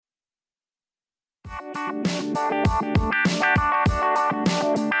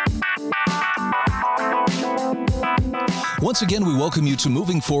Once again, we welcome you to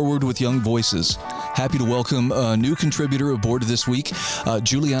Moving Forward with Young Voices. Happy to welcome a new contributor aboard this week.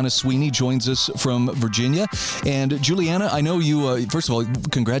 Juliana Sweeney joins us from Virginia. And Juliana, I know you, first of all,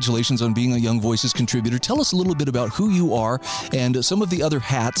 congratulations on being a Young Voices contributor. Tell us a little bit about who you are and some of the other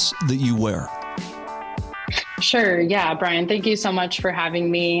hats that you wear. Sure. Yeah, Brian, thank you so much for having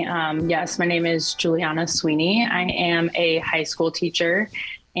me. Yes, my name is Juliana Sweeney. I am a high school teacher,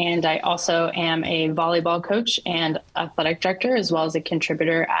 and I also am a volleyball coach and athletic director, as well as a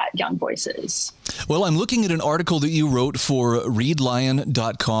contributor at Young Voices. Well, I'm looking at an article that you wrote for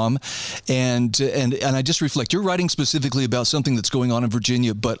readlion.com, and I just reflect, you're writing specifically about something that's going on in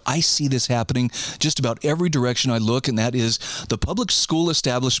Virginia, but I see this happening just about every direction I look, and that is the public school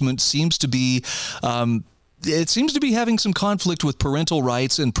establishment seems to be having some conflict with parental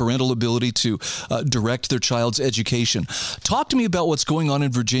rights and parental ability to direct their child's education. Talk to me about what's going on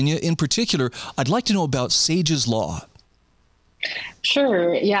in Virginia. In particular, I'd like to know about Sage's Law.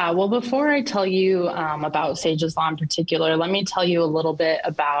 Sure. Yeah. Well, before I tell you about Sage's Law in particular, let me tell you a little bit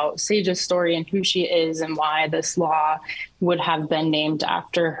about Sage's story and who she is and why this law would have been named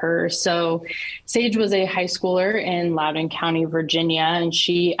after her. So Sage was a high schooler in Loudoun County, Virginia, and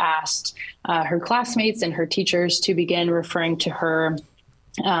she asked her classmates and her teachers to begin referring to her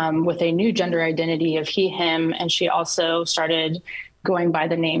with a new gender identity of he, him, and she also started going by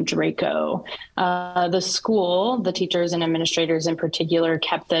the name Draco. The school, the teachers and administrators in particular,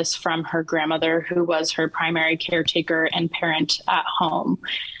 kept this from her grandmother, who was her primary caretaker and parent at home.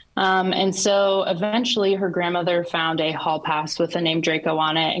 And so eventually her grandmother found a hall pass with the name Draco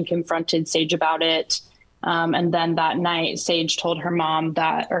on it and confronted Sage about it. And then that night, Sage told her mom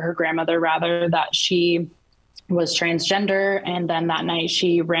or her grandmother rather, that she was transgender. And then that night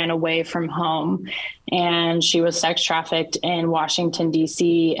she ran away from home and she was sex trafficked in Washington,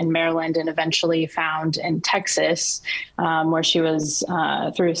 D.C. and Maryland, and eventually found in Texas, where she was,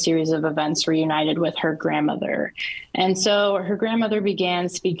 through a series of events, reunited with her grandmother. And so her grandmother began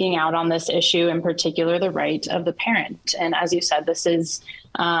speaking out on this issue, in particular, the right of the parent. And as you said, this is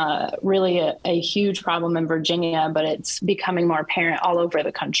really a huge problem in Virginia, but it's becoming more apparent all over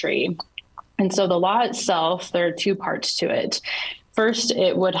the country. And so the law itself, there are two parts to it. First,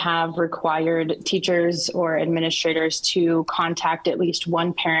 it would have required teachers or administrators to contact at least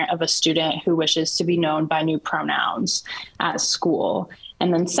one parent of a student who wishes to be known by new pronouns at school.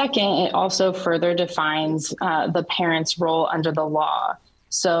 And then second, it also further defines the parent's role under the law.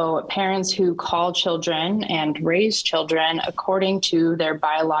 So parents who call children and raise children according to their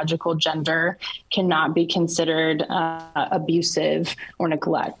biological gender cannot be considered abusive or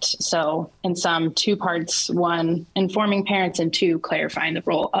neglect. So in sum, two parts: one, informing parents, and two, clarifying the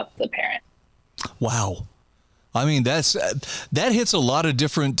role of the parent. Wow. I mean, that hits a lot of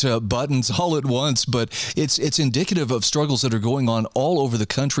different buttons all at once, but it's indicative of struggles that are going on all over the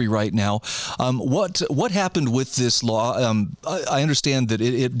country right now. What happened with this law? I understand that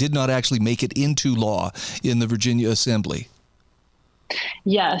it did not actually make it into law in the Virginia Assembly.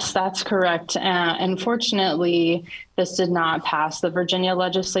 Yes, that's correct. Unfortunately, this did not pass the Virginia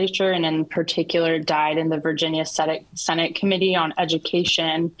legislature, and in particular died in the Virginia Senate Committee on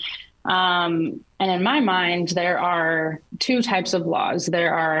Education. And in my mind, there are two types of laws.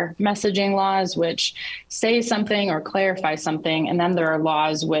 There are messaging laws, which say something or clarify something, and then there are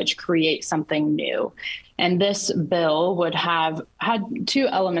laws which create something new. And this bill would have had two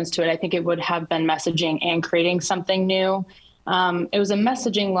elements to it. I think it would have been messaging and creating something new. It was a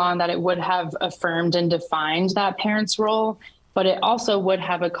messaging law in that it would have affirmed and defined that parent's role, but it also would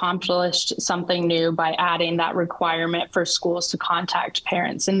have accomplished something new by adding that requirement for schools to contact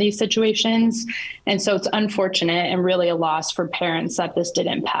parents in these situations. And so it's unfortunate and really a loss for parents that this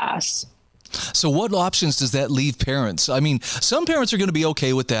didn't pass. So what options does that leave parents? I mean, some parents are going to be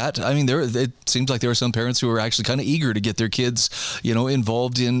okay with that. I mean, it seems like there are some parents who are actually kind of eager to get their kids,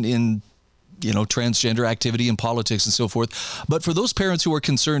 involved in transgender activity and politics and so forth. But for those parents who are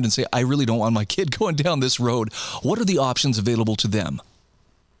concerned and say, I really don't want my kid going down this road, what are the options available to them?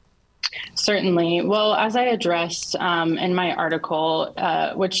 Certainly. Well, as I addressed in my article,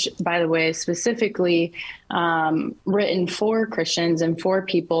 which, by the way, specifically written for Christians and for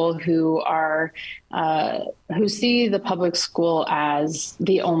people who are who see the public school as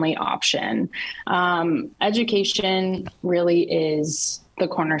the only option, education really is the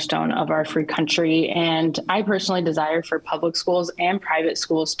cornerstone of our free country. And I personally desire for public schools and private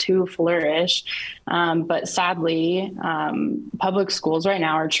schools to flourish. But sadly, public schools right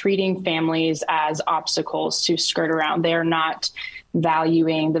now are treating families as obstacles to skirt around. They are not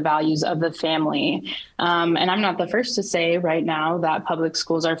valuing the values of the family. And I'm not the first to say right now that public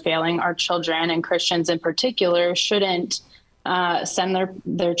schools are failing. Our children, and Christians in particular, shouldn't send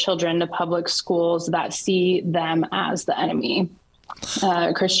their children to public schools that see them as the enemy.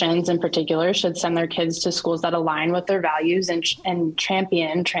 Christians in particular should send their kids to schools that align with their values and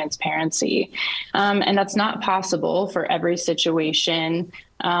champion transparency. And that's not possible for every situation,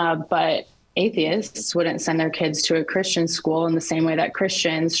 but atheists wouldn't send their kids to a Christian school in the same way that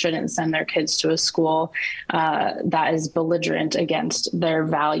Christians shouldn't send their kids to a school that is belligerent against their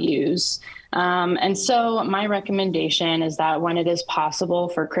values. And so my recommendation is that when it is possible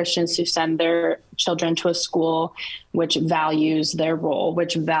for Christians to send their children to a school which values their role,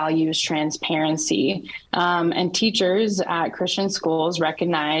 which values transparency, and teachers at Christian schools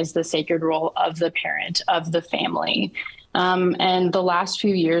recognize the sacred role of the parent, of the family. And the last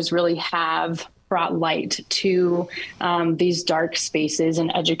few years really have brought light to these dark spaces in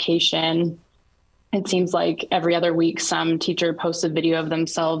education. It seems like every other week, some teacher posts a video of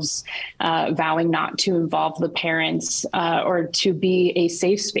themselves vowing not to involve the parents or to be a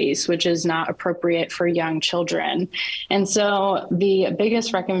safe space, which is not appropriate for young children. And so the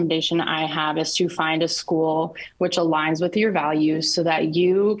biggest recommendation I have is to find a school which aligns with your values so that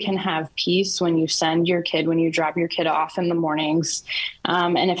you can have peace when you when you drop your kid off in the mornings.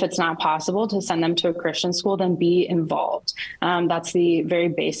 And if it's not possible to send them to a Christian school, then be involved. That's the very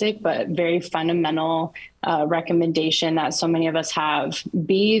basic but very fundamental recommendation that so many of us have.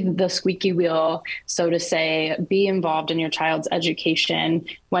 Be the squeaky wheel, so to say. Be involved in your child's education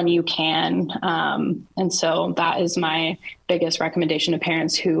when you can. And so that is my biggest recommendation to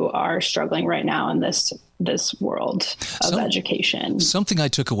parents who are struggling right now in this world of education. Something I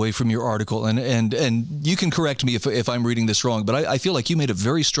took away from your article, and you can correct me if I'm reading this wrong, but I feel like you made a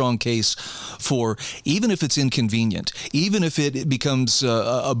very strong case for, even if it's inconvenient, even if it becomes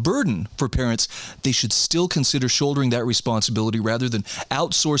a burden for parents, they should still consider shouldering that responsibility rather than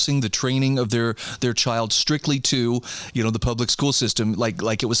outsourcing the training of their child strictly to, the public school system,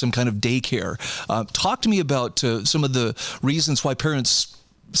 like it was some kind of daycare. Talk to me about some of the reasons why parents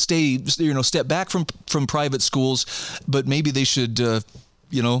step back from private schools, but maybe they should,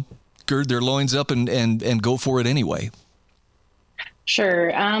 gird their loins up and go for it anyway.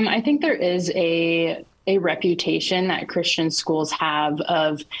 Sure. I think there is a reputation that Christian schools have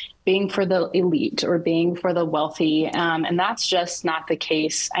of being for the elite or being for the wealthy. And that's just not the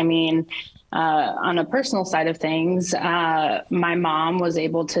case. I mean, on a personal side of things, my mom was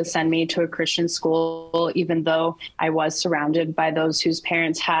able to send me to a Christian school, even though I was surrounded by those whose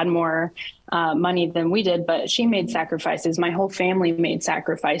parents had more money than we did, but she made sacrifices. My whole family made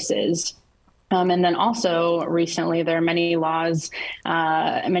sacrifices. And then also recently, there are many laws,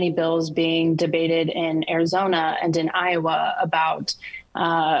 many bills being debated in Arizona and in Iowa about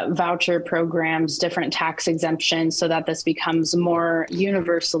voucher programs, different tax exemptions, so that this becomes more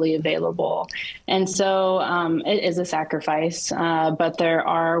universally available. And so it is a sacrifice, but there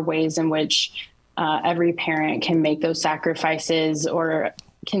are ways in which every parent can make those sacrifices or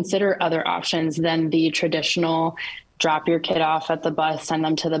consider other options than the traditional drop your kid off at the bus, send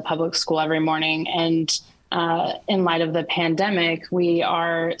them to the public school every morning. And in light of the pandemic, we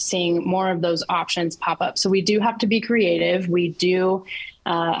are seeing more of those options pop up. So we do have to be creative. We do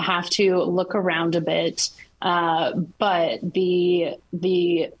have to look around a bit, but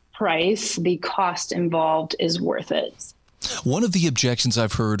the price, the cost involved is worth it. One of the objections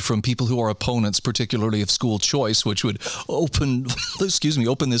I've heard from people who are opponents, particularly of school choice, which would open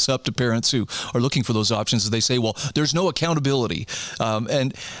this up to parents who are looking for those options, is they say, well, there's no accountability.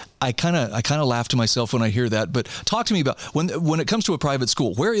 And I kind of laugh to myself when I hear that. But talk to me about when it comes to a private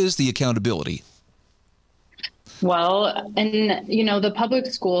school, where is the accountability? Well, and the public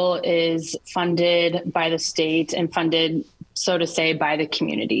school is funded by the state and funded, so to say, by the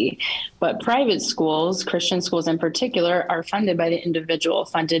community. But private schools, Christian schools in particular, are funded by the individual,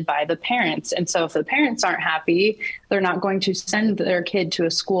 funded by the parents. And so if the parents aren't happy, they're not going to send their kid to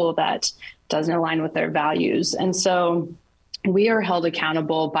a school that doesn't align with their values. And so we are held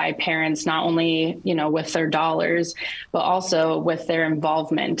accountable by parents, not only, with their dollars, but also with their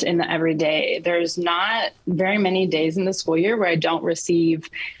involvement in the everyday. There's not very many days in the school year where I don't receive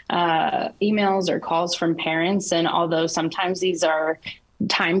emails or calls from parents. And although sometimes these are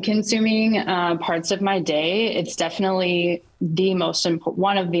time-consuming parts of my day, it's definitely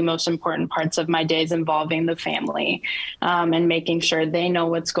one of the most important parts of my day is involving the family, and making sure they know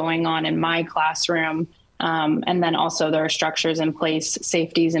what's going on in my classroom. And then also there are structures in place,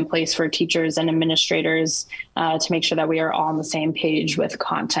 safeties in place for teachers and administrators, to make sure that we are all on the same page with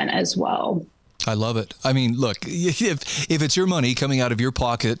content as well. I love it. I mean, look, if it's your money coming out of your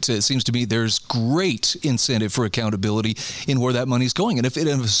pocket, it seems to me there's great incentive for accountability in where that money's going. And if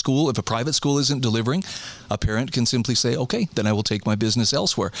a private school isn't delivering, a parent can simply say, okay, then I will take my business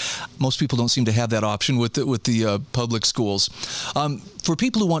elsewhere. Most people don't seem to have that option with the public schools. For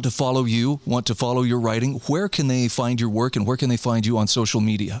people who want to follow you, want to follow your writing, where can they find your work and where can they find you on social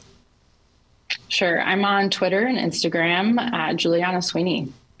media? Sure. I'm on Twitter and Instagram at Juliana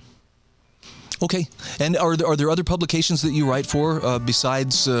Sweeney. Okay. And are there other publications that you write for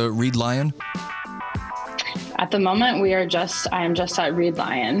besides Reed Lion? At the moment, I am just at Reed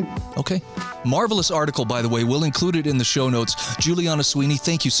Lion. Okay. Marvelous article, by the way. We'll include it in the show notes. Juliana Sweeney,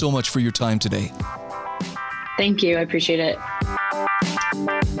 thank you so much for your time today. Thank you. I appreciate it.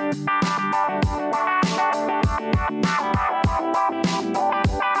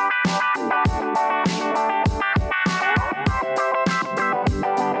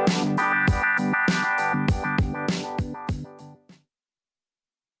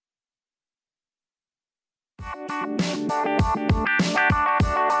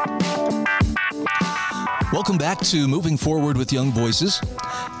 Welcome back to Moving Forward with Young Voices.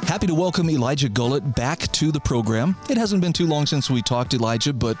 Happy to welcome Elijah Gullett back to the program. It hasn't been too long since we talked,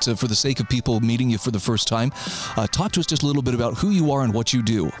 Elijah, but for the sake of people meeting you for the first time, talk to us just a little bit about who you are and what you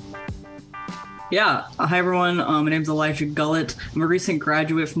do. Yeah. Hi, everyone. My name is Elijah Gullett. I'm a recent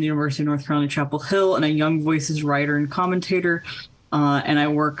graduate from the University of North Carolina, Chapel Hill, and a Young Voices writer and commentator. And I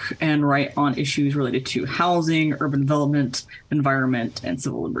work and write on issues related to housing, urban development, environment, and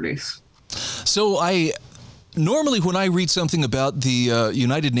civil liberties. So normally, when I read something about the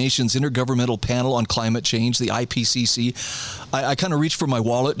United Nations Intergovernmental Panel on Climate Change, the IPCC, I kind of reach for my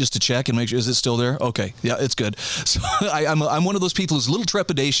wallet just to check and make sure, is it still there? Okay, yeah, it's good. So I'm one of those people who's a little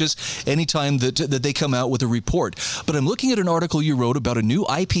trepidatious anytime that they come out with a report. But I'm looking at an article you wrote about a new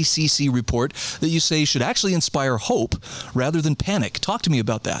IPCC report that you say should actually inspire hope rather than panic. Talk to me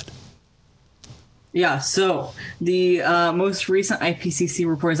about that. Yeah, so the most recent IPCC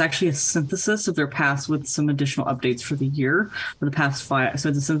report is actually a synthesis of their past with some additional updates for the year, for the past 5. So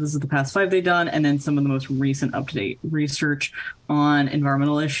it's a synthesis of the past 5 they've done, and then some of the most recent up-to-date research on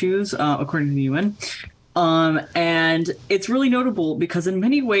environmental issues, according to the UN. And it's really notable because in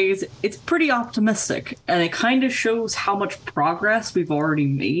many ways, it's pretty optimistic, and it kind of shows how much progress we've already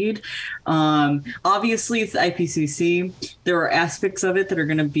made. Obviously, it's the IPCC. There are aspects of it that are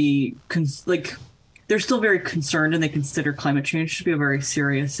going to be they're still very concerned, and they consider climate change to be a very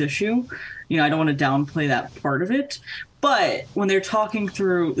serious issue. I don't want to downplay that part of it. But when they're talking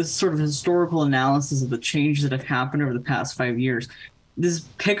through this sort of historical analysis of the changes that have happened over the past 5 years, this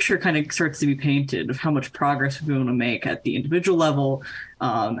picture kind of starts to be painted of how much progress we've been able to make at the individual level,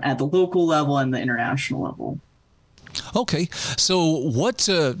 at the local level, and the international level. Okay, so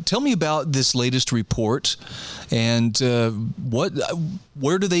tell me about this latest report, and where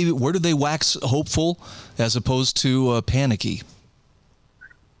do they wax hopeful as opposed to panicky?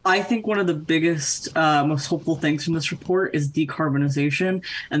 I think one of the biggest, most hopeful things from this report is decarbonization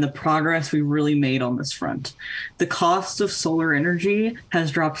and the progress we really made on this front. The cost of solar energy has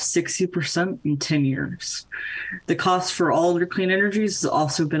dropped 60% in 10 years. The cost for all other clean energies has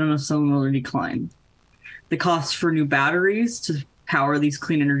also been on a similar decline. The cost for new batteries to power these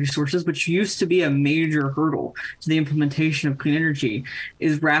clean energy sources, which used to be a major hurdle to the implementation of clean energy,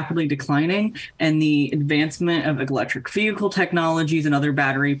 is rapidly declining, and the advancement of electric vehicle technologies and other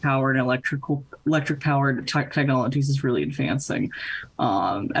battery-powered and electric-powered technologies is really advancing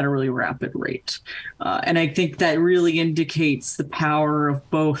at a really rapid rate. And I think that really indicates the power of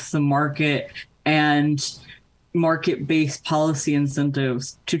both the market and market-based policy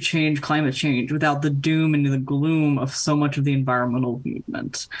incentives to change climate change without the doom and the gloom of so much of the environmental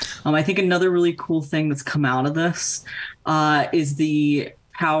movement. I think another really cool thing that's come out of this is the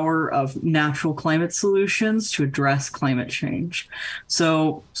power of natural climate solutions to address climate change.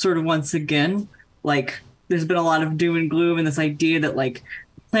 So sort of once again, there's been a lot of doom and gloom and this idea that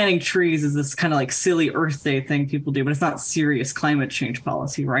planting trees is this kind of silly Earth Day thing people do, but it's not serious climate change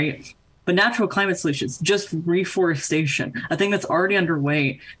policy, right? But natural climate solutions, just reforestation, a thing that's already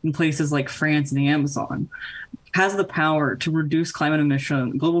underway in places like France and the Amazon, has the power to reduce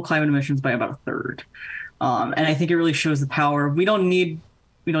global climate emissions by about a third. And I think it really shows the power. We don't need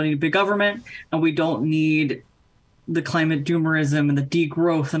big government, and we don't need the climate doomerism and the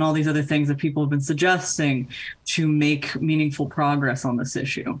degrowth and all these other things that people have been suggesting to make meaningful progress on this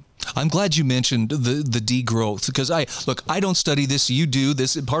issue. I'm glad you mentioned the degrowth, because I don't study this. You do.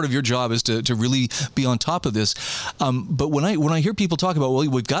 This part of your job is to really be on top of this. But when I hear people talk about, well,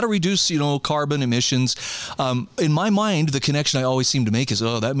 we've got to reduce, carbon emissions, in my mind, the connection I always seem to make is,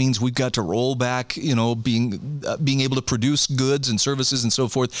 that means we've got to roll back, being able to produce goods and services and so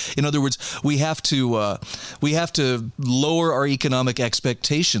forth. In other words, we have to lower our economic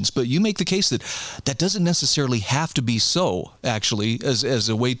expectations. But you make the case that doesn't necessarily have to be so, actually, as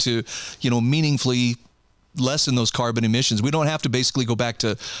a way to meaningfully lessen those carbon emissions. We don't have to basically go back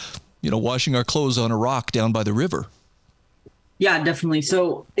to washing our clothes on a rock down by the river. Yeah, definitely.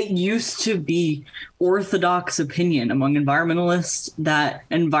 So it used to be orthodox opinion among environmentalists that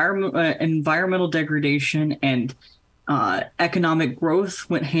environmental degradation and economic growth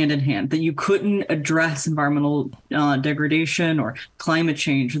went hand in hand, that you couldn't address environmental degradation or climate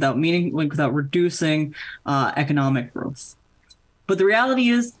change without reducing economic growth. But the reality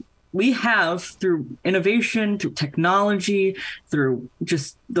is, we have, through innovation, through technology, through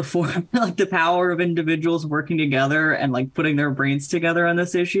just the power of individuals working together and putting their brains together on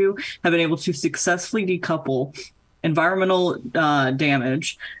this issue, have been able to successfully decouple environmental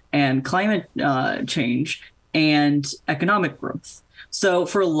damage and climate change and economic growth. So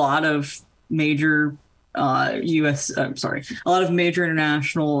for a lot of major major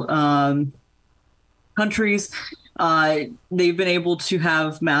international countries, they've been able to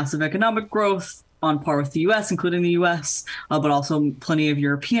have massive economic growth on par with the U.S., including the U.S., but also plenty of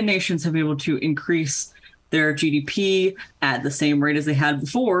European nations have been able to increase their GDP at the same rate as they had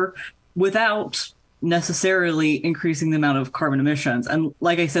before without necessarily increasing the amount of carbon emissions. And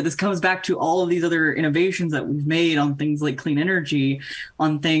like I said, this comes back to all of these other innovations that we've made on things like clean energy,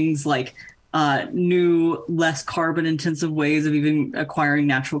 on things like new, less carbon intensive ways of even acquiring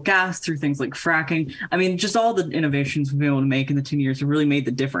natural gas through things like fracking. I mean, just all the innovations we've been able to make in the 10 years have really made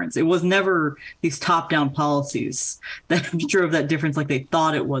the difference. It was never these top-down policies that drove that difference like they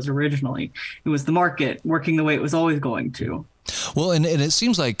thought it was originally. It was the market working the way it was always going to. Well, and it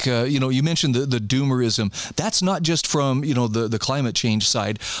seems like, you mentioned the doomerism. That's not just from, the climate change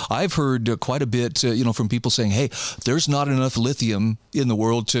side. I've heard quite a bit, from people saying, hey, there's not enough lithium in the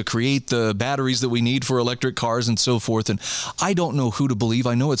world to create the batteries that we need for electric cars and so forth. And I don't know who to believe.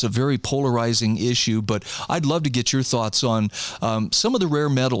 I know it's a very polarizing issue, but I'd love to get your thoughts on some of the rare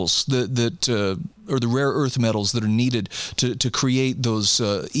metals or the rare earth metals that are needed to create those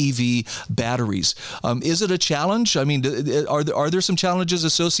EV batteries. Is it a challenge? I mean, are there some challenges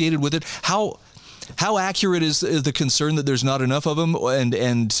associated with it? How accurate is the concern that there's not enough of them, and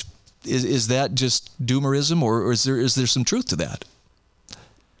is that just doomerism, or is there some truth to that?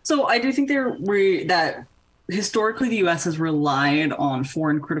 So I do think that historically the U.S. has relied on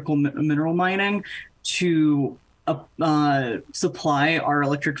foreign critical mineral mining to supply our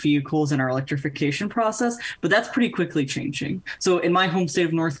electric vehicles and our electrification process, but that's pretty quickly changing. So in my home state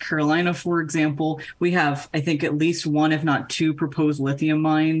of North Carolina, for example, we have, I think, at least one, if not two, proposed lithium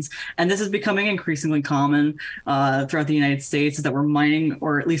mines. And this is becoming increasingly common throughout the United States, is that we're mining,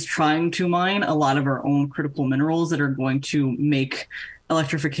 or at least trying to mine, a lot of our own critical minerals that are going to make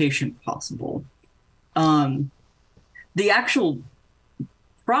electrification possible. The actual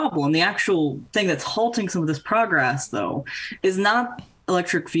problem, the actual thing that's halting some of this progress, though, is not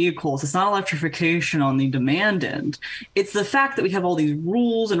electric vehicles. It's not electrification on the demand end. It's the fact that we have all these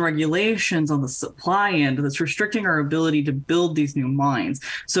rules and regulations on the supply end that's restricting our ability to build these new mines.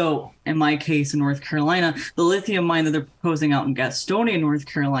 So in my case, in North Carolina, the lithium mine that they're proposing out in Gastonia, North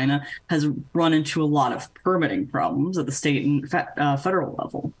Carolina, has run into a lot of permitting problems at the state and federal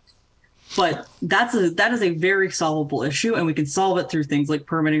level. But that is a very solvable issue, and we can solve it through things like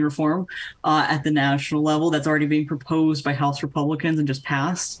permitting reform at the national level. That's already being proposed by House Republicans and just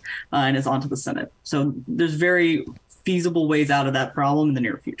passed and is onto the Senate. So there's very feasible ways out of that problem in the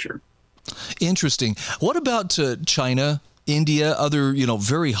near future. Interesting. What about China, India, other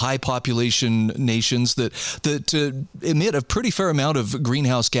very high population nations that emit a pretty fair amount of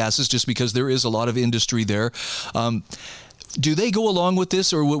greenhouse gases just because there is a lot of industry there? Do they go along with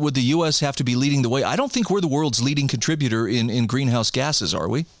this, or would the U.S. have to be leading the way? I don't think we're the world's leading contributor in greenhouse gases, are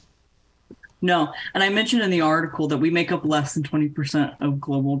we? No. And I mentioned in the article that we make up less than 20% of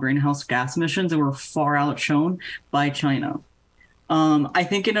global greenhouse gas emissions, and we're far outshone by China. I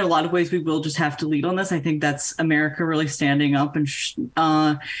think in a lot of ways we will just have to lead on this. I think that's America really standing up and,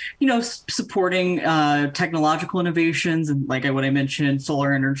 supporting technological innovations and, like what I mentioned,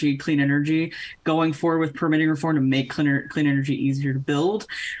 solar energy, clean energy, going forward with permitting reform to make clean energy easier to build,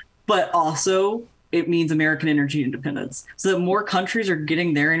 but also it means American energy independence. So that more countries are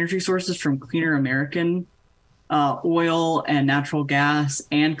getting their energy sources from cleaner American oil and natural gas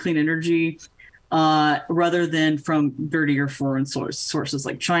and clean energy, rather than from dirtier foreign sources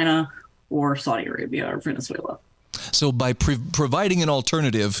like China or Saudi Arabia or Venezuela. So by providing an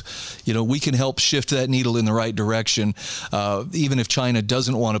alternative, we can help shift that needle in the right direction. Even if China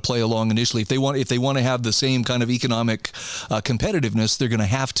doesn't want to play along initially, if they want to have the same kind of economic competitiveness, they're going to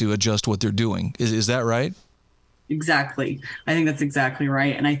have to adjust what they're doing. Is that right? Exactly. I think that's exactly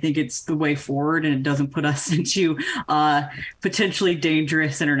right. And I think it's the way forward, and it doesn't put us into potentially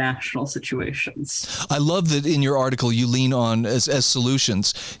dangerous international situations. I love that in your article you lean on, as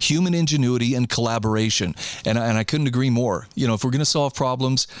solutions, human ingenuity and collaboration. And I couldn't agree more. If we're going to solve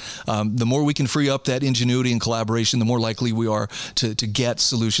problems, the more we can free up that ingenuity and collaboration, the more likely we are to get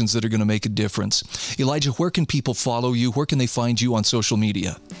solutions that are going to make a difference. Elijah, where can people follow you? Where can they find you on social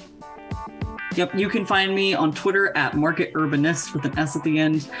media? Yep, you can find me on Twitter at Market Urbanist with an S at the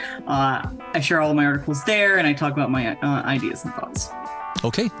end. I share all my articles there, and I talk about my ideas and thoughts.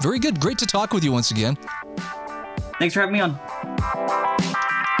 Okay, very good. Great to talk with you once again. Thanks for having me on.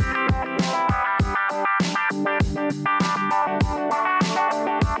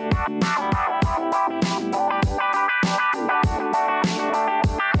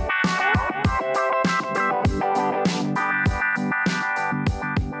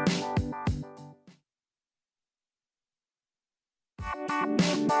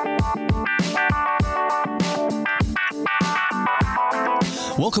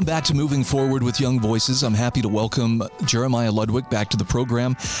 Welcome back to Moving Forward with Young Voices. I'm happy to welcome Jeremiah Ludwig back to the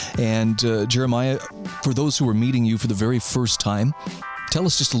program. And Jeremiah, for those who are meeting you for the very first time, tell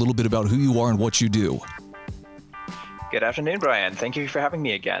us just a little bit about who you are and what you do. Good afternoon, Brian. Thank you for having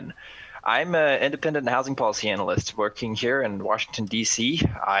me again. I'm an independent housing policy analyst working here in Washington, D.C.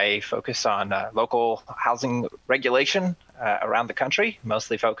 I focus on local housing regulation around the country,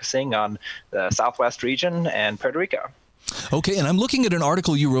 mostly focusing on the Southwest region and Puerto Rico. Okay, and I'm looking at an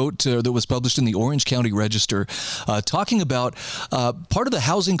article you wrote that was published in the Orange County Register talking about part of the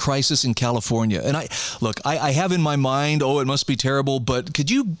housing crisis in California. And I have in my mind, it must be terrible, but could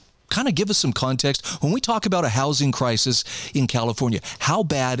you kind of give us some context? When we talk about a housing crisis in California, how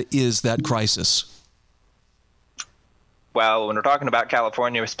bad is that crisis? Well, when we're talking about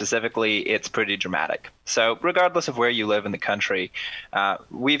California specifically, it's pretty dramatic. So regardless of where you live in the country,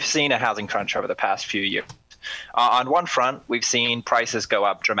 we've seen a housing crunch over the past few years. On one front, we've seen prices go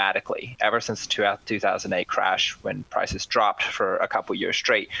up dramatically ever since the 2008 crash, when prices dropped for a couple years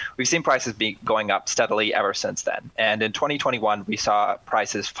straight. We've seen prices be going up steadily ever since then. And in 2021, we saw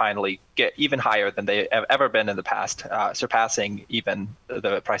prices finally get even higher than they have ever been in the past, surpassing even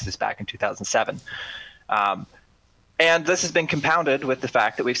the prices back in 2007. And this has been compounded with the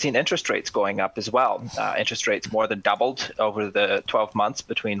fact that we've seen interest rates going up as well. Interest rates more than doubled over the 12 months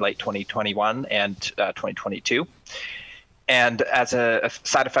between late 2021 and 2022. And as a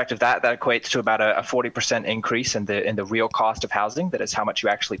side effect of that equates to about a 40% increase in the real cost of housing. That is how much you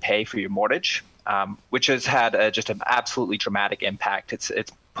actually pay for your mortgage, which has had just an absolutely dramatic impact. It's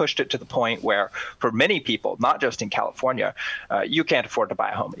pushed it to the point where, for many people, not just in California, you can't afford to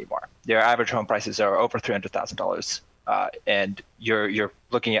buy a home anymore. Your average home prices are over $300,000. And you're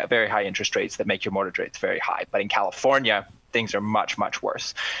looking at very high interest rates that make your mortgage rates very high. But in California, things are much, much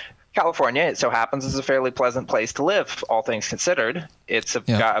worse. California, it so happens, is a fairly pleasant place to live, all things considered. It's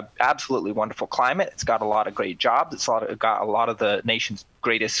got an absolutely wonderful climate. It's got a lot of great jobs. It's got a lot of the nation's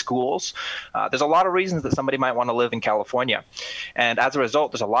greatest schools. There's a lot of reasons that somebody might want to live in California. And as a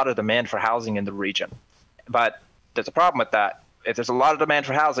result, there's a lot of demand for housing in the region. But there's a problem with that. If there's a lot of demand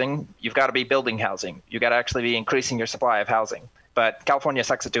for housing, you've got to be building housing. You've got to actually be increasing your supply of housing. But California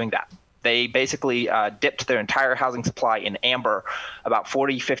sucks at doing that. They basically dipped their entire housing supply in amber about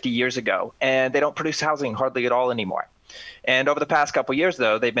 40, 50 years ago, and they don't produce housing hardly at all anymore. And over the past couple of years,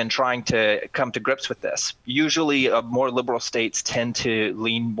 though, they've been trying to come to grips with this. Usually, more liberal states tend to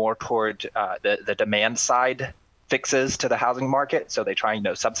lean more toward the demand side fixes to the housing market. So they try and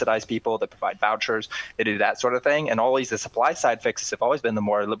subsidize people, they provide vouchers, they do that sort of thing. And always the supply side fixes have always been the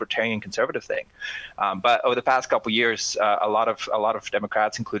more libertarian conservative thing. But over the past couple of years, a lot of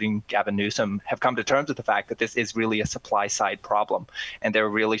Democrats, including Gavin Newsom, have come to terms with the fact that this is really a supply side problem. And they're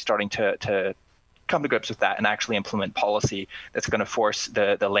really starting to come to grips with that and actually implement policy that's going to force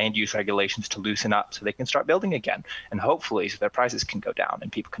the land use regulations to loosen up so they can start building again, and hopefully so their prices can go down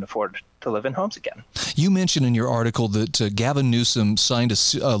and people can afford to live in homes again. You mentioned in your article that Gavin Newsom signed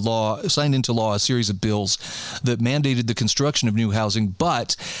into law a series of bills that mandated the construction of new housing,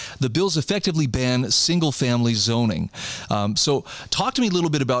 but the bills effectively ban single-family zoning. So talk to me a little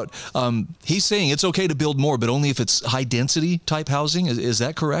bit about, he's saying it's okay to build more, but only if it's high-density type housing. Is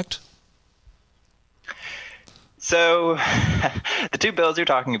that correct? So the two bills you're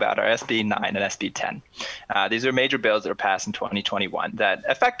talking about are SB 9 and SB 10. These are major bills that were passed in 2021 that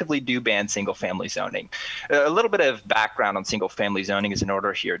effectively do ban single-family zoning. A little bit of background on single-family zoning is in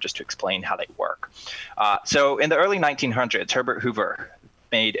order here just to explain how they work. So in the early 1900s, Herbert Hoover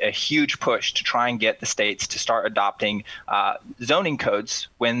made a huge push to try and get the states to start adopting zoning codes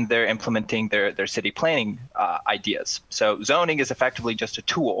when they're implementing their city planning ideas. So zoning is effectively just a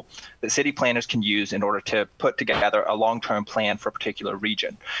tool that city planners can use in order to put together a long-term plan for a particular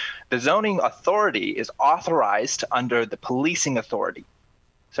region. The zoning authority is authorized under the policing authority.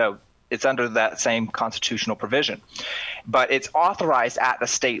 So it's under that same constitutional provision, but it's authorized at the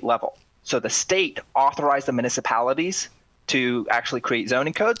state level. So the state authorized the municipalities to actually create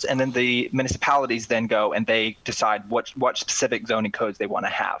zoning codes, and then the municipalities then go and they decide what specific zoning codes they want to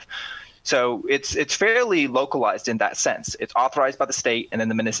have. So it's fairly localized in that sense. It's authorized by the state, and then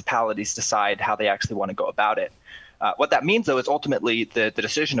the municipalities decide how they actually want to go about it. What that means, though, is ultimately the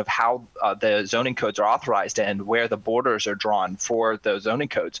decision of how the zoning codes are authorized and where the borders are drawn for those zoning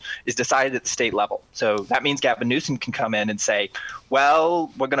codes is decided at the state level. So that means Gavin Newsom can come in and say,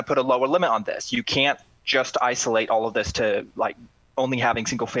 well, we're going to put a lower limit on this. You can't just isolate all of this to like only having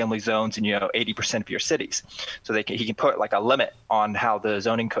single family zones in 80% of your cities. So he can put like a limit on how the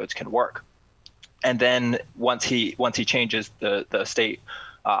zoning codes can work. And then once he changes the state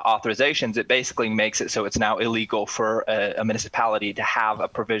authorizations, it basically makes it so it's now illegal for a municipality to have a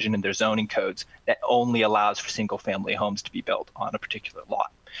provision in their zoning codes that only allows for single family homes to be built on a particular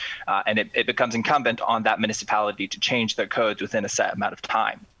lot. And it becomes incumbent on that municipality to change their codes within a set amount of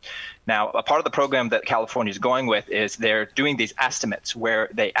time. Now, a part of the program that California is going with is they're doing these estimates where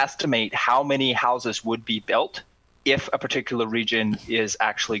they estimate how many houses would be built if a particular region is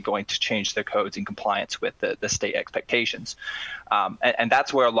actually going to change their codes in compliance with the state expectations. And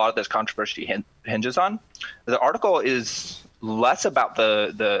that's where a lot of this controversy hinges on. The article is less about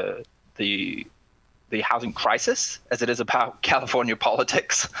the housing crisis as it is about California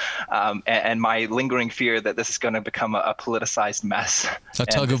politics, and my lingering fear that this is going to become a politicized mess. A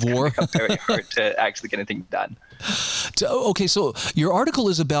tug of war. Very hard to actually get anything done. Okay, so your article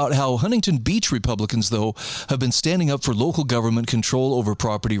is about how Huntington Beach Republicans, though, have been standing up for local government control over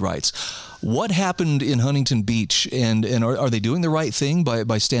property rights. What happened in Huntington Beach, and are they doing the right thing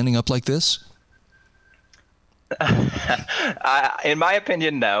by standing up like this? In my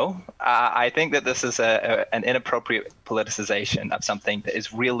opinion, no. I think that this is an inappropriate politicization of something that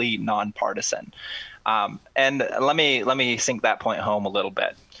is really nonpartisan. And let me sink that point home a little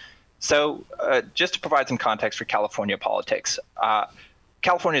bit. So just to provide some context for California politics,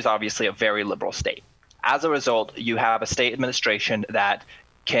 California is obviously a very liberal state. As a result, you have a state administration that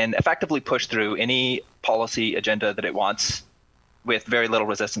can effectively push through any policy agenda that it wants with very little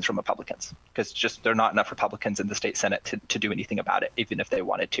resistance from Republicans, because just there are not enough Republicans in the state Senate to do anything about it, even if they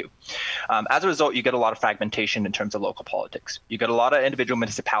wanted to. As a result, you get a lot of fragmentation in terms of local politics. You get a lot of individual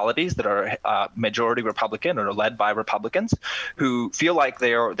municipalities that are majority Republican or are led by Republicans who feel like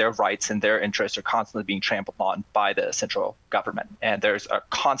their rights and their interests are constantly being trampled on by the central government. And there's a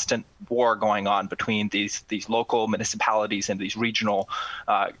constant war going on between these local municipalities and these regional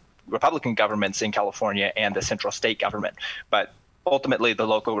Republican governments in California and the central state government. But ultimately, the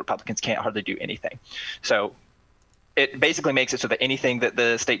local Republicans can't hardly do anything. So it basically makes it so that anything that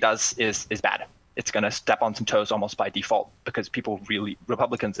the state does is bad. It's going to step on some toes almost by default, because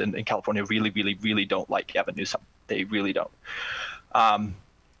Republicans in California really don't like Gavin Newsom. They really don't.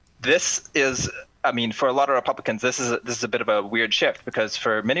 This is, for a lot of Republicans, this is a bit of a weird shift, because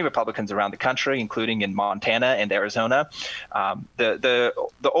for many Republicans around the country, including in Montana and Arizona, the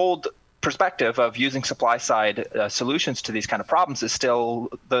old perspective of using supply side solutions to these kind of problems is still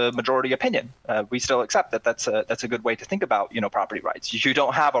the majority opinion. We still accept that that's a good way to think about property rights. You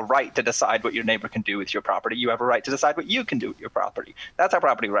don't have a right to decide what your neighbor can do with your property. You have a right to decide what you can do with your property. That's how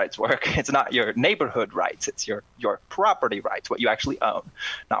property rights work. It's not your neighborhood rights. It's your property rights, what you actually own,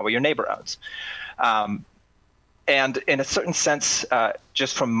 not what your neighbor owns. And in a certain sense,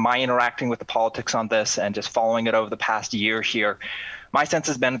 just from my interacting with the politics on this and just following it over the past year here, my sense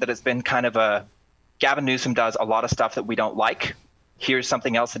has been that it's been kind of Gavin Newsom does a lot of stuff that we don't like. here's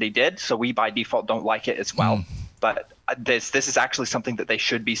something else that he did, so we by default don't like it as well. But this is actually something that they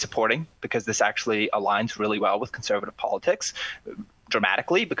should be supporting, because this actually aligns really well with conservative politics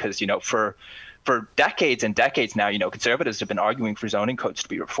dramatically, because, for decades and decades now, conservatives have been arguing for zoning codes to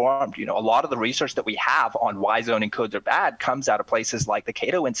be reformed. A lot of the research that we have on why zoning codes are bad comes out of places like the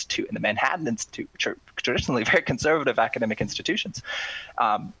Cato Institute and the Manhattan Institute, which are traditionally very conservative academic institutions.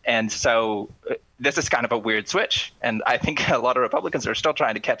 And so this is kind of a weird switch. And I think a lot of Republicans are still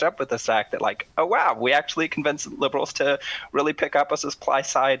trying to catch up with this fact that, like, oh, wow, we actually convinced liberals to really pick up a supply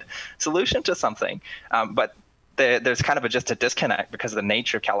side solution to something. But there's kind of just a disconnect because of the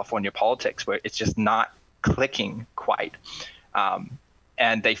nature of California politics, where it's just not clicking quite.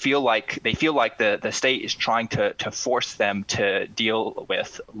 And they feel like the state is trying to force them to deal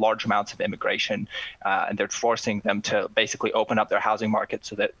with large amounts of immigration, and they're forcing them to basically open up their housing market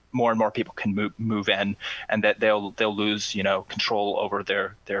so that more and more people can move in, and that they'll lose control over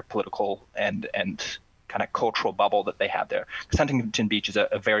their political and kind of cultural bubble that they have there. Because Huntington Beach is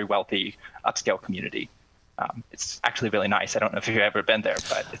a very wealthy upscale community. It's actually really nice. I don't know if you've ever been there,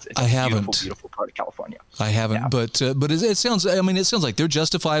 but it's a beautiful part of California. I haven't, yeah. But it sounds like they're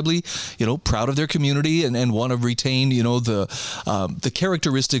justifiably, proud of their community and want to retain, the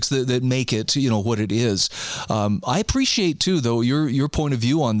characteristics that make it, what it is. I appreciate too, though, your point of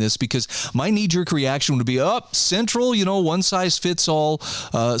view on this, because my knee-jerk reaction would be, central, one size fits all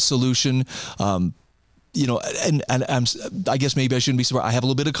solution. And I guess maybe I shouldn't be surprised. I have a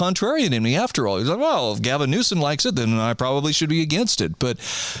little bit of contrarian in me after all. He's like, well, if Gavin Newsom likes it, then I probably should be against it. But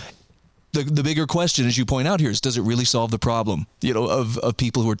the bigger question, as you point out here, is, does it really solve the problem, of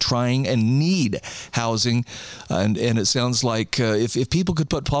people who are trying and need housing? And it sounds like if people could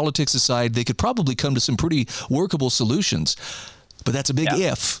put politics aside, they could probably come to some pretty workable solutions. But that's a big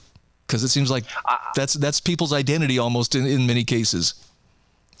if, because it seems like that's people's identity almost in many cases.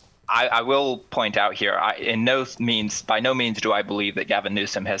 I will point out here, by no means do I believe that Gavin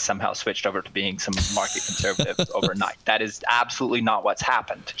Newsom has somehow switched over to being some market conservative overnight. That is absolutely not what's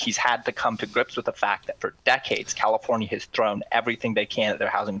happened. He's had to come to grips with the fact that for decades, California has thrown everything they can at their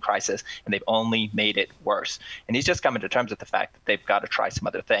housing crisis, and they've only made it worse. And he's just coming to terms with the fact that they've got to try some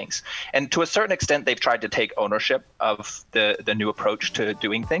other things. And to a certain extent, they've tried to take ownership of the new approach to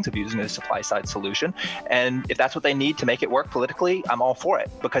doing things, of using a supply side solution. And if that's what they need to make it work politically, I'm all for it,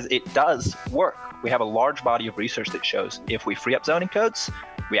 because it does work. We have a large body of research that shows if we free up zoning codes,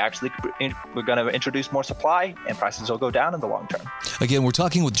 we're going to introduce more supply, and prices will go down in the long term. Again, we're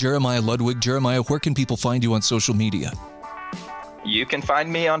talking with Jeremiah Ludwig. Jeremiah, where can people find you on social media? You can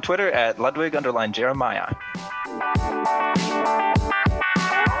find me on Twitter at Ludwig_Jeremiah.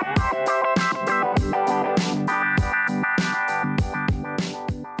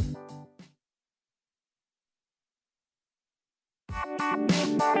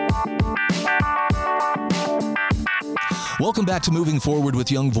 Welcome back to Moving Forward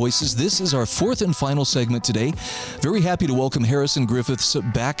with Young Voices. This is our fourth and final segment today. Very happy to welcome Harrison Griffiths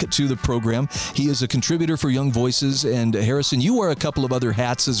back to the program. He is a contributor for Young Voices, and Harrison, you wear a couple of other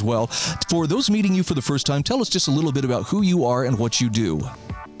hats as well. For those meeting you for the first time, tell us just a little bit about who you are and what you do.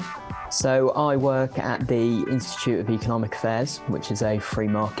 So I work at the Institute of Economic Affairs, which is a free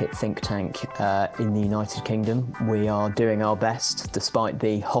market think tank in the United Kingdom. We are doing our best, despite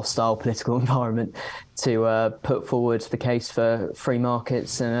the hostile political environment, to put forward the case for free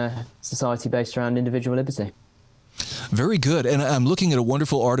markets and a society based around individual liberty. Very good. And I'm looking at a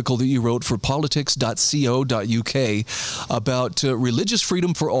wonderful article that you wrote for politics.co.uk about religious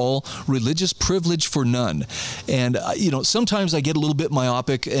freedom for all, religious privilege for none. And, sometimes I get a little bit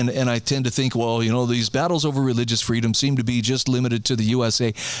myopic and I tend to think, well, these battles over religious freedom seem to be just limited to the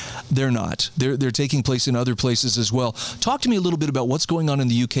USA. They're not. They're taking place in other places as well. Talk to me a little bit about what's going on in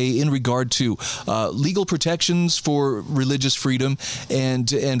the UK in regard to legal protections for religious freedom and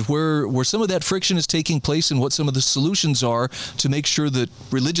where some of that friction is taking place and what some of the solutions are to make sure that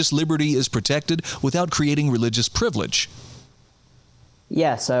religious liberty is protected without creating religious privilege.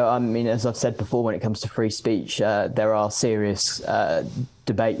 Yeah, so as I've said before, when it comes to free speech, there are serious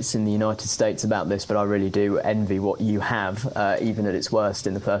debates in the United States about this, but I really do envy what you have, even at its worst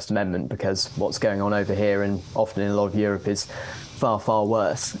in the First Amendment, because what's going on over here and often in a lot of Europe is far, far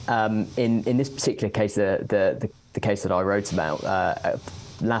worse. In this particular case, the case that I wrote about,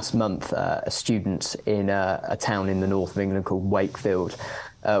 last month, a student in a town in the north of England called Wakefield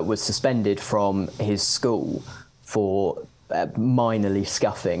was suspended from his school for minorly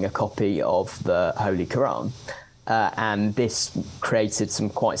scuffing a copy of the Holy Quran. And this created some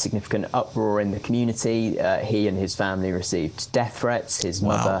quite significant uproar in the community. He and his family received death threats. His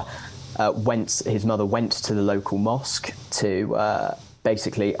mother his mother went to the local mosque to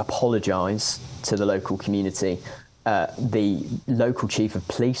basically apologise to the local community. The local chief of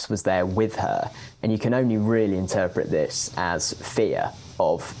police was there with her, and you can only really interpret this as fear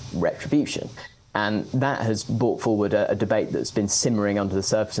of retribution. And that has brought forward a debate that's been simmering under the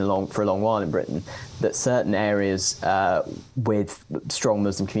surface for a long while in Britain, that certain areas with strong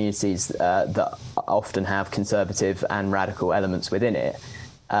Muslim communities that often have conservative and radical elements within it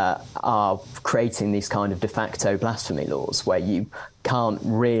are creating these kind of de facto blasphemy laws where you can't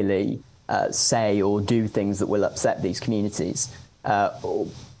really say or do things that will upset these communities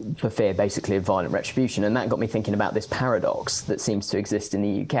for fear basically of violent retribution. And that got me thinking about this paradox that seems to exist in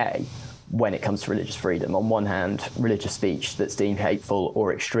the UK when it comes to religious freedom. On one hand, religious speech that's deemed hateful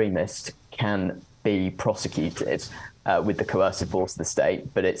or extremist can be prosecuted with the coercive force of the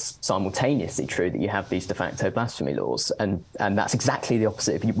state, but it's simultaneously true that you have these de facto blasphemy laws, and that's exactly the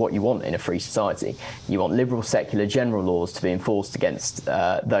opposite of what you want in a free society. You want liberal, secular, general laws to be enforced against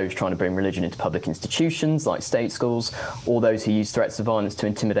those trying to bring religion into public institutions like state schools, or those who use threats of violence to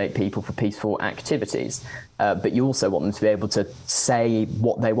intimidate people for peaceful activities. But you also want them to be able to say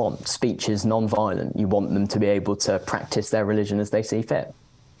what they want. Speech is non-violent. You want them to be able to practice their religion as they see fit.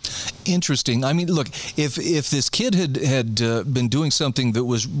 Interesting. I mean, look, if this kid had been doing something that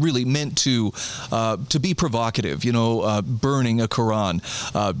was really meant to be provocative, burning a Quran,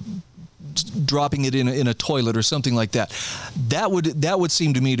 dropping it in a toilet or something like that, that would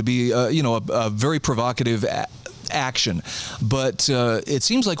seem to me to be a very provocative action. But it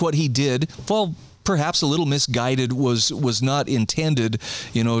seems like what he did, well, perhaps a little misguided, was not intended,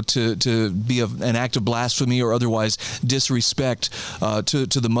 to be an act of blasphemy or otherwise disrespect to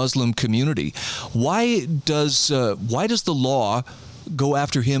the Muslim community. Why does the law go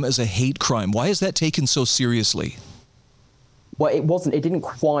after him as a hate crime? Why is that taken so seriously? Well, it didn't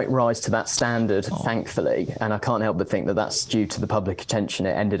quite rise to that standard, thankfully, and I can't help but think that that's due to the public attention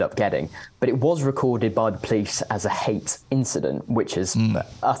it ended up getting. But it was recorded by the police as a hate incident, which is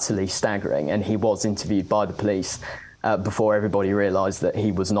utterly staggering, and he was interviewed by the police before everybody realised that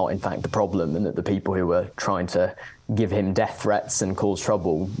he was not, in fact, the problem, and that the people who were trying to give him death threats and cause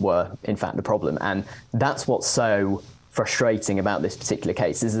trouble were, in fact, the problem. And that's what's so frustrating about this particular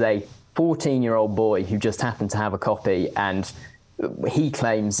case. This is a 14-year-old boy who just happened to have a copy, and he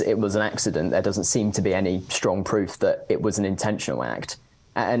claims it was an accident. There doesn't seem to be any strong proof that it was an intentional act.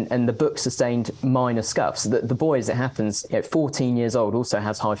 And the book sustained minor scuffs. The boy, as it happens, at 14 years old, also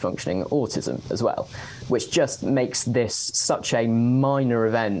has high-functioning autism as well, which just makes this such a minor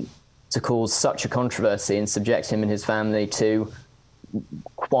event to cause such a controversy and subject him and his family to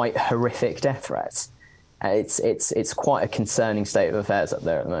quite horrific death threats. It's quite a concerning state of affairs up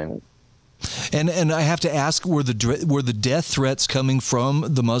there at the moment. And I have to ask, were the death threats coming from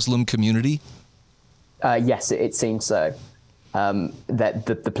the Muslim community? Yes, it seems so. That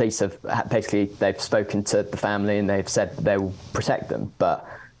the police have basically, they've spoken to the family and they've said that they will protect them. But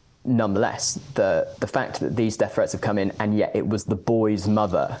nonetheless, the fact that these death threats have come in, and yet it was the boy's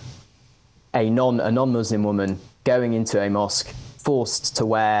mother, a non-Muslim woman, going into a mosque, forced to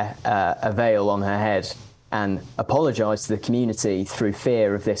wear a veil on her head and apologise to the community through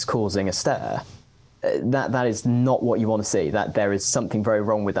fear of this causing a stir. That is not what you want to see. That there is something very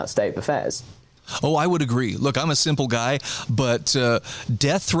wrong with that state of affairs. Oh, I would agree. Look, I'm a simple guy, but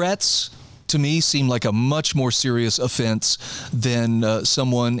death threats to me seem like a much more serious offense than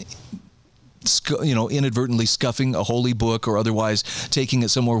someone inadvertently scuffing a holy book or otherwise taking it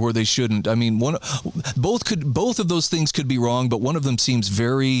somewhere where they shouldn't. I mean, both of those things could be wrong, but one of them seems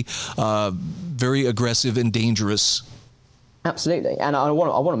very, very aggressive and dangerous. Absolutely, and I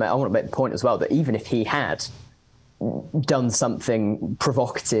want to make the point as well that even if he had done something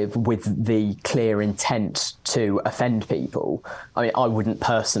provocative with the clear intent to offend people, I mean, I wouldn't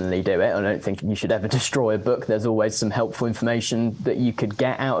personally do it. I don't think you should ever destroy a book. There's always some helpful information that you could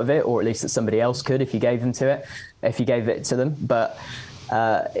get out of it, or at least that somebody else could if you gave it to them. But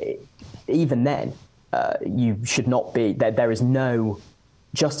even then, you should not be. There is no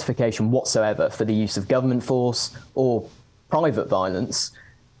justification whatsoever for the use of government force or private violence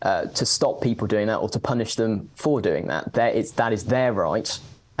to stop people doing that or to punish them for doing that. That is their right,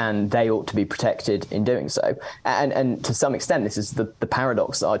 and they ought to be protected in doing so. And to some extent, this is the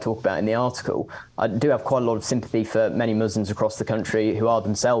paradox that I talk about in the article. I do have quite a lot of sympathy for many Muslims across the country who are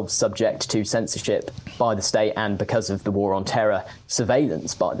themselves subject to censorship by the state and, because of the war on terror,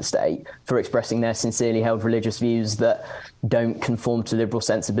 surveillance by the state for expressing their sincerely held religious views that don't conform to liberal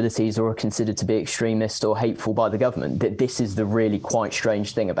sensibilities or are considered to be extremist or hateful by the government. This is the really quite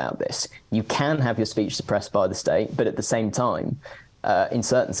strange thing about this. You can have your speech suppressed by the state, but at the same time, in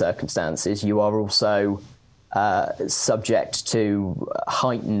certain circumstances, you are also subject to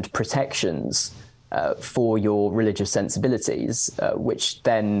heightened protections for your religious sensibilities, which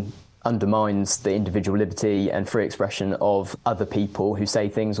then undermines the individual liberty and free expression of other people who say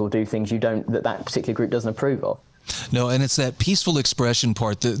things or do things that particular group doesn't approve of. No, and it's that peaceful expression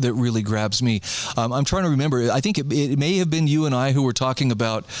part that really grabs me. I'm trying to remember. I think it may have been you and I who were talking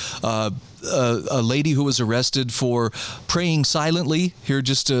about a lady who was arrested for praying silently here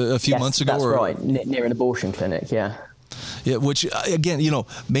just a few months ago. That's right, near an abortion clinic, yeah. Yeah, which again,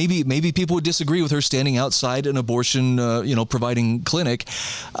 maybe people would disagree with her standing outside an abortion, providing clinic.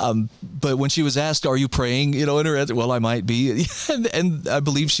 But when she was asked, "Are you praying?" in her answer, well, I might be, and I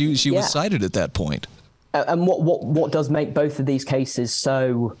believe she was cited at that point. And what does make both of these cases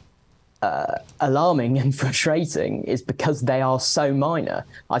so alarming and frustrating is because they are so minor.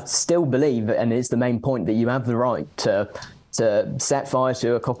 I still believe, and it's the main point, that you have the right to set fire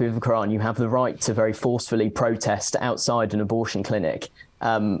to a copy of the Quran. You have the right to very forcefully protest outside an abortion clinic,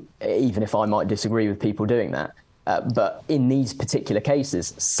 even if I might disagree with people doing that. But in these particular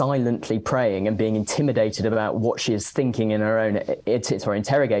cases, silently praying and being intimidated about what she is thinking in her own,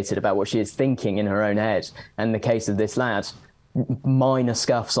 interrogated about what she is thinking in her own head. And in the case of this lad, minor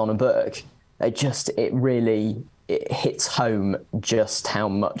scuffs on a book, it really hits home just how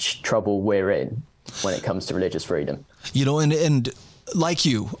much trouble we're in when it comes to religious freedom. And like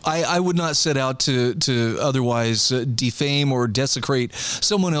you, I would not set out to otherwise defame or desecrate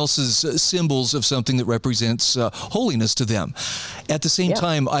someone else's symbols of something that represents holiness to them. At the same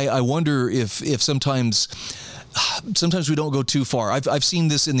time, I wonder if sometimes we don't go too far. I've seen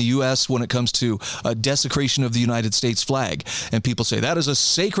this in the U.S. when it comes to desecration of the United States flag, and people say that is a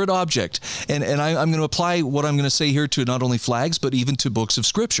sacred object. And I'm going to apply what I'm going to say here to not only flags, but even to books of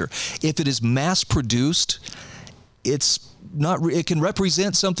Scripture. If it is mass produced, it can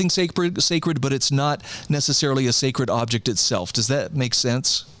represent something sacred, but it's not necessarily a sacred object itself. Does that make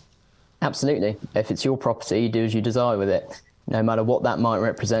sense? Absolutely. If it's your property, you do as you desire with it. No matter what that might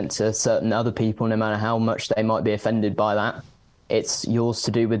represent to certain other people, no matter how much they might be offended by that, it's yours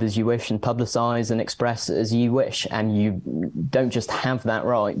to do with as you wish and publicize and express as you wish. And you don't just have that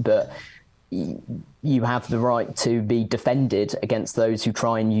right, but you have the right to be defended against those who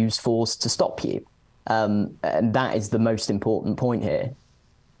try and use force to stop you. And that is the most important point here.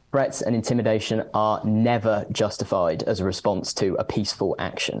 Threats and intimidation are never justified as a response to a peaceful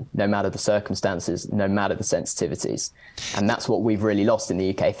action, no matter the circumstances, no matter the sensitivities. And that's what we've really lost in the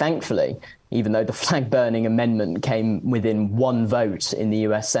UK. Thankfully, even though the flag burning amendment came within one vote in the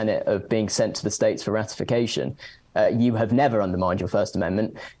US Senate of being sent to the states for ratification, you have never undermined your First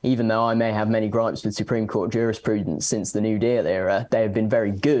Amendment. Even though I may have many gripes with Supreme Court jurisprudence since the New Deal era, they have been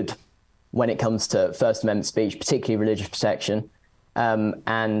very good when it comes to First Amendment speech, particularly religious protection. You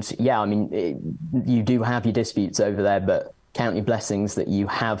do have your disputes over there, but count your blessings that you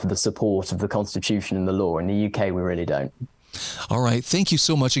have the support of the Constitution and the law. In the UK, we really don't. All right. Thank you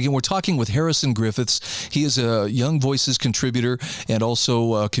so much. Again, we're talking with Harrison Griffiths. He is a Young Voices contributor and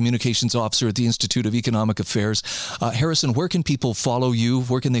also a communications officer at the Institute of Economic Affairs. Harrison, where can people follow you?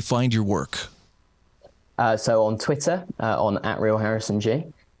 Where can they find your work? So on Twitter, on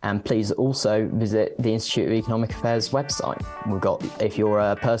 @RealHarrisonG. And please also visit the Institute of Economic Affairs website. If you're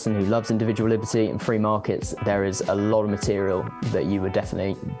a person who loves individual liberty and free markets, there is a lot of material that you would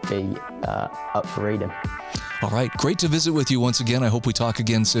definitely be up for reading. All right. Great to visit with you once again. I hope we talk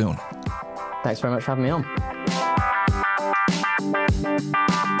again soon. Thanks very much for having me on.